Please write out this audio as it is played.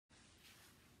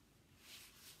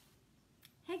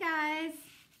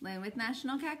Lynn with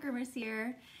National Cat Groomers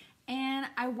here, and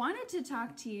I wanted to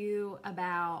talk to you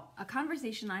about a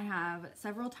conversation I have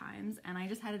several times, and I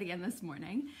just had it again this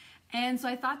morning, and so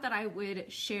I thought that I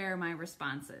would share my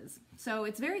responses. So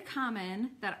it's very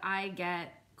common that I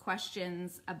get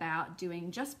questions about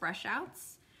doing just brush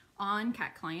outs on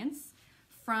cat clients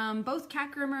from both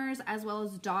cat groomers as well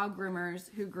as dog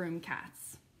groomers who groom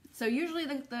cats. So usually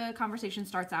the conversation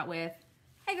starts out with,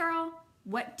 "Hey girl,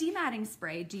 what DeMatting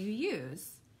spray do you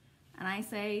use?" And I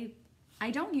say,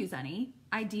 "I don't use any.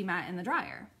 I demat in the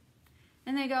dryer."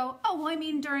 And they go, "Oh, well, I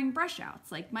mean during brush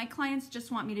outs. Like my clients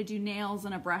just want me to do nails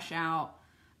and a brush out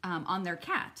on their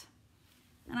cat."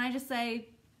 And I just say,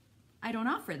 "I don't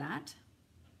offer that."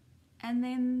 And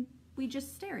then we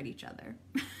just stare at each other.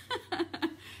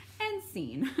 And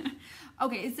scene.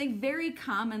 Okay, it's a very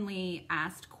commonly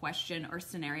asked question or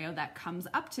scenario that comes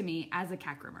up to me as a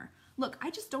cat groomer. Look,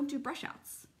 I just don't do brush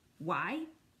outs. Why?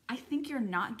 I think you're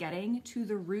not getting to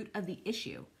the root of the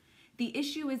issue. The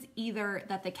issue is either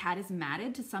that the cat is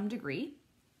matted to some degree,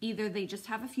 either they just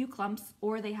have a few clumps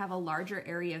or they have a larger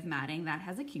area of matting that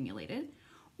has accumulated,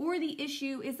 or the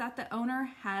issue is that the owner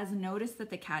has noticed that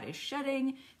the cat is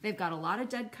shedding, they've got a lot of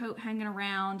dead coat hanging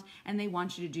around, and they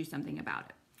want you to do something about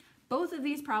it. Both of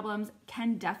these problems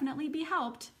can definitely be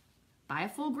helped by a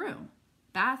full groom.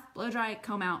 Bath, blow dry,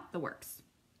 comb out, the works.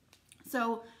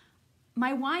 So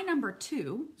my why number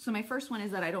two, so my first one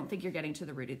is that I don't think you're getting to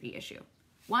the root of the issue.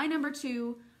 Why number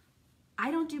two,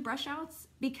 I don't do brush outs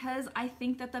because I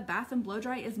think that the bath and blow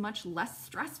dry is much less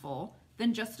stressful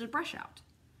than just a brush out.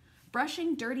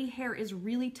 Brushing dirty hair is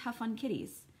really tough on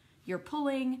kitties. You're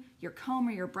pulling, your comb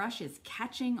or your brush is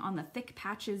catching on the thick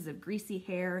patches of greasy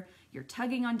hair, you're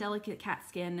tugging on delicate cat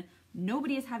skin.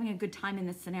 Nobody is having a good time in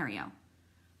this scenario.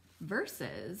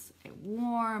 Versus a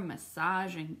warm,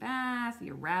 massaging bath,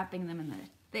 you're wrapping them in the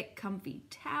thick, comfy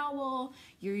towel,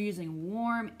 you're using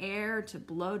warm air to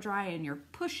blow dry, and you're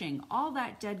pushing all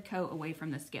that dead coat away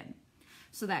from the skin.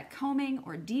 So that combing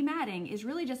or dematting is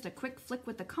really just a quick flick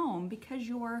with the comb because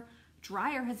your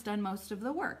dryer has done most of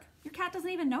the work. Your cat doesn't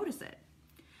even notice it.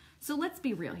 So let's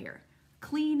be real here.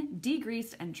 Clean,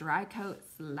 degreased, and dry coat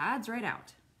slides right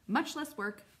out. Much less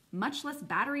work, much less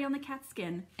battery on the cat's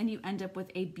skin, and you end up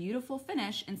with a beautiful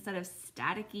finish instead of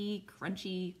staticky,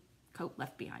 crunchy coat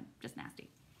left behind. Just nasty.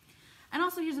 And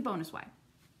also here's a bonus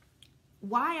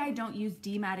why I don't use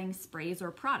dematting sprays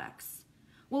or products.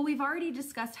 Well, we've already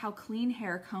discussed how clean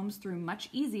hair combs through much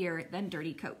easier than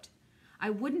dirty coat. I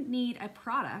wouldn't need a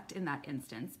product in that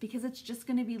instance because it's just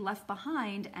going to be left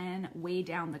behind and weigh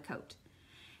down the coat.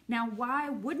 Now, why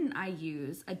wouldn't I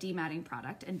use a dematting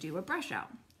product and do a brush out?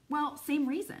 Well, same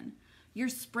reason. You're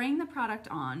spraying the product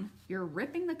on, you're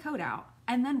ripping the coat out,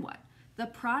 and then what? The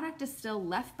product is still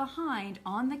left behind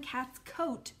on the cat's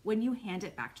coat when you hand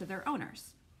it back to their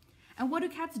owners. And what do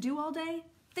cats do all day?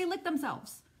 They lick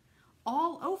themselves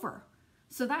all over.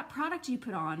 So that product you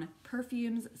put on,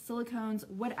 perfumes, silicones,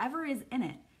 whatever is in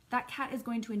it, that cat is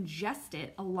going to ingest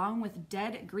it along with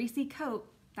dead, greasy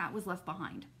coat that was left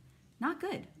behind. Not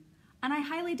good. And I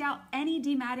highly doubt any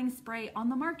dematting spray on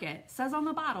the market says on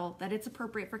the bottle that it's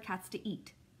appropriate for cats to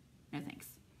eat. No thanks.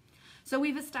 So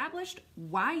we've established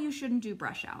why you shouldn't do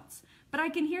brush outs, but I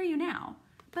can hear you now.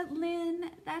 But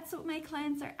Lynn, that's what my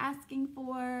clients are asking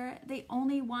for. They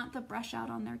only want the brush out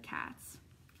on their cats.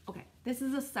 Okay, this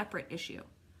is a separate issue.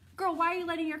 Girl, why are you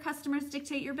letting your customers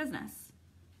dictate your business?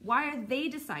 Why are they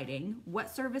deciding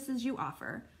what services you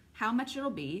offer, how much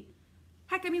it'll be?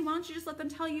 Heck, I mean, why don't you just let them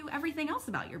tell you everything else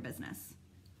about your business?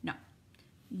 No,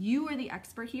 you are the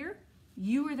expert here.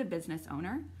 You are the business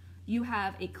owner. You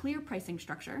have a clear pricing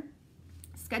structure,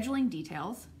 scheduling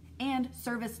details, and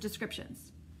service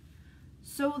descriptions.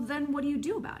 So then what do you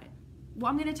do about it?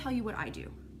 Well, I'm going to tell you what I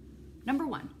do. Number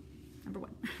one,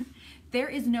 there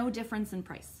is no difference in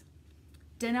price.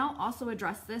 Danelle also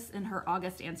addressed this in her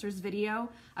August Answers video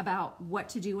about what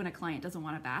to do when a client doesn't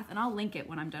want a bath, and I'll link it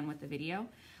when I'm done with the video.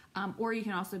 Or you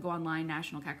can also go online,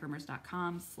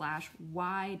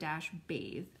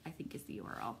 nationalcatgroomers.com/y-bathe, I think is the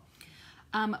URL.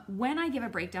 When I give a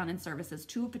breakdown in services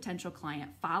to a potential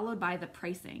client followed by the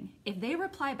pricing, if they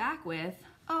reply back with,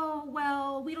 "Oh,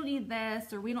 well, we don't need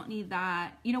this or we don't need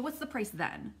that," what's the price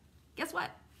then? Guess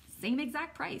what? Same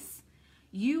exact price.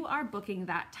 You are booking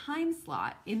that time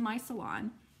slot in my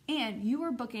salon and you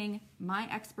are booking my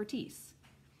expertise.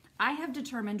 I have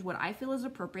determined what I feel is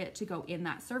appropriate to go in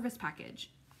that service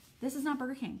package. This is not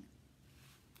Burger King.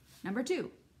 Number two,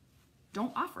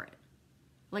 don't offer it.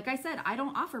 Like I said, I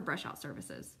don't offer brush out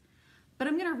services, but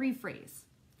I'm going to rephrase.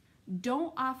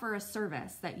 Don't offer a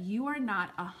service that you are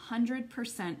not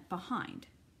 100% behind.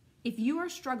 If you are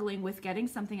struggling with getting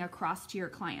something across to your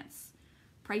clients,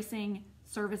 pricing,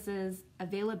 services,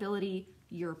 availability,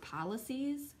 your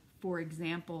policies, for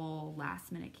example,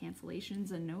 last minute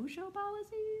cancellations and no-show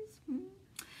policies,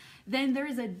 then there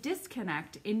is a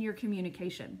disconnect in your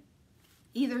communication.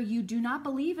 Either you do not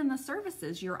believe in the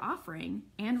services you're offering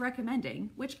and recommending,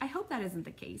 which I hope that isn't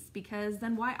the case, because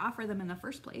then why offer them in the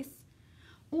first place?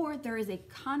 Or there is a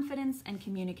confidence and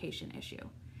communication issue.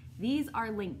 These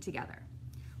are linked together.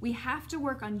 We have to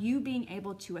work on you being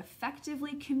able to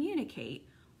effectively communicate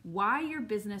why your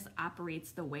business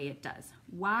operates the way it does,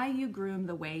 why you groom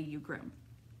the way you groom.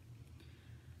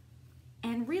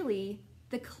 And really,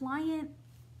 the client,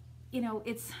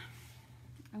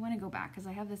 I want to go back because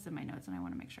I have this in my notes and I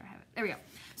want to make sure I have it. There we go.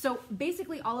 So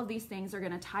basically all of these things are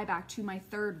going to tie back to my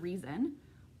third reason,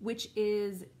 which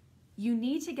is you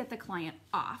need to get the client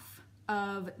off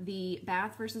of the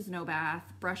bath versus no bath,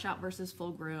 brush out versus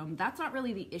full groom. That's not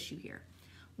really the issue here.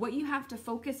 What you have to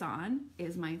focus on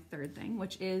is my third thing,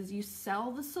 which is you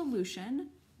sell the solution,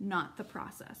 not the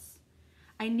process.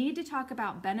 I need to talk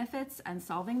about benefits and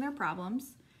solving their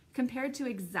problems compared to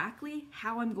exactly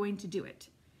how I'm going to do it.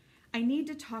 I need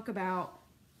to talk about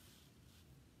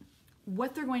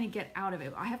what they're going to get out of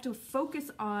it. I have to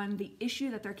focus on the issue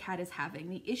that their cat is having,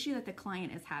 the issue that the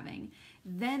client is having.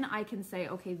 Then I can say,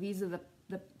 okay, these are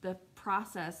the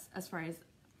process as far as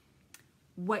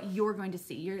what you're going to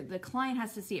see. The client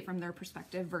has to see it from their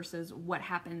perspective versus what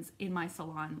happens in my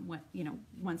salon when,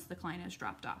 once the client is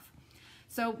dropped off.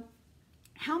 So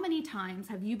how many times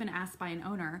have you been asked by an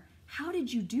owner, how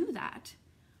did you do that?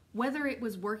 Whether it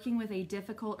was working with a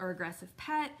difficult or aggressive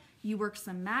pet, you worked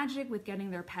some magic with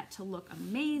getting their pet to look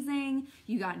amazing,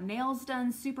 you got nails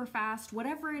done super fast,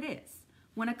 whatever it is.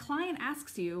 When a client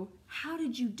asks you, how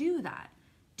did you do that?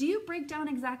 Do you break down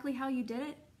exactly how you did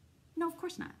it? No, of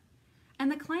course not. And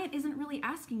the client isn't really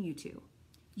asking you to.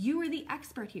 You are the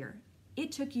expert here.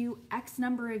 It took you X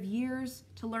number of years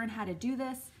to learn how to do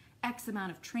this, X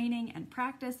amount of training and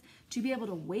practice to be able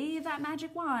to wave that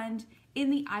magic wand in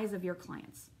the eyes of your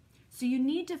clients. So you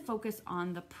need to focus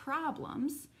on the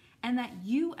problems and that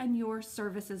you and your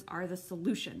services are the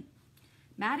solution.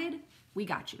 Matted, we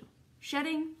got you.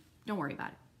 Shedding, don't worry about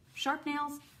it. Sharp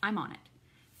nails, I'm on it.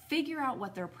 Figure out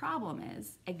what their problem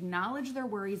is, acknowledge their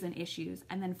worries and issues,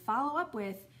 and then follow up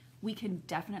with, we can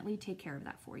definitely take care of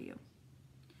that for you.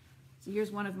 So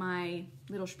here's one of my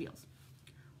little spiels.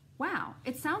 Wow,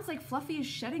 it sounds like Fluffy is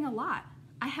shedding a lot.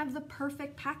 I have the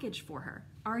perfect package for her,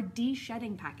 our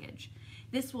de-shedding package.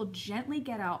 This will gently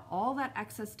get out all that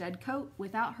excess dead coat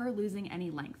without her losing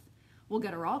any length. We'll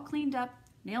get her all cleaned up,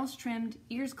 nails trimmed,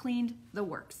 ears cleaned, the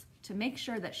works, to make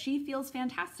sure that she feels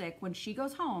fantastic when she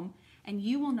goes home, and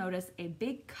you will notice a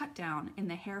big cut down in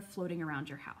the hair floating around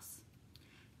your house.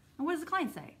 And what does the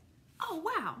client say? Oh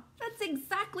wow, that's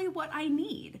exactly what I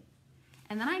need.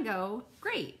 And then I go,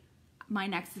 great. My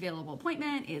next available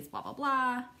appointment is blah, blah,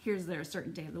 blah. Here's there a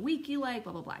certain day of the week you like,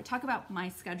 blah, blah, blah. I talk about my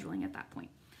scheduling at that point.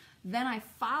 Then I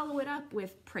follow it up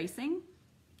with pricing.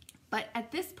 But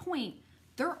at this point,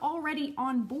 they're already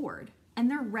on board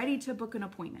and they're ready to book an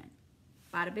appointment.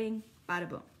 Bada bing, bada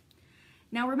boom.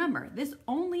 Now remember, this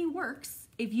only works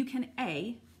if you can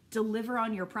A, deliver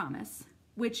on your promise,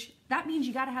 which that means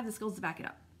you gotta have the skills to back it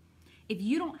up. If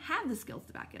you don't have the skills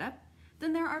to back it up,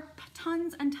 then there are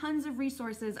tons and tons of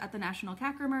resources at the National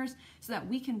Cat Groomers so that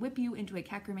we can whip you into a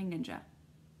cat grooming ninja.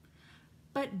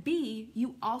 But B,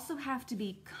 you also have to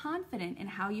be confident in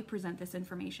how you present this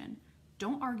information.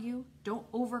 Don't argue, don't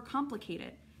overcomplicate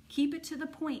it. Keep it to the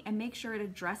point and make sure it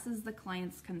addresses the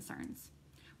client's concerns.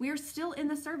 We are still in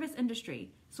the service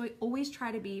industry, so I always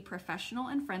try to be professional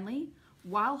and friendly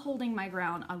while holding my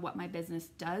ground on what my business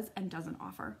does and doesn't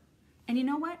offer. And you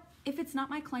know what? If it's not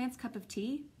my client's cup of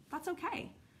tea, that's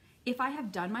okay. If I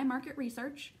have done my market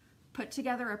research, put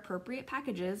together appropriate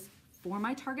packages for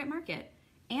my target market,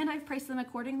 and I've priced them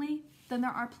accordingly, then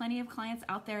there are plenty of clients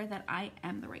out there that I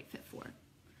am the right fit for.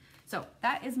 So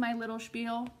that is my little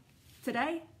spiel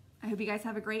today. I hope you guys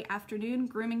have a great afternoon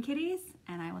grooming kitties,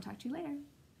 and I will talk to you later.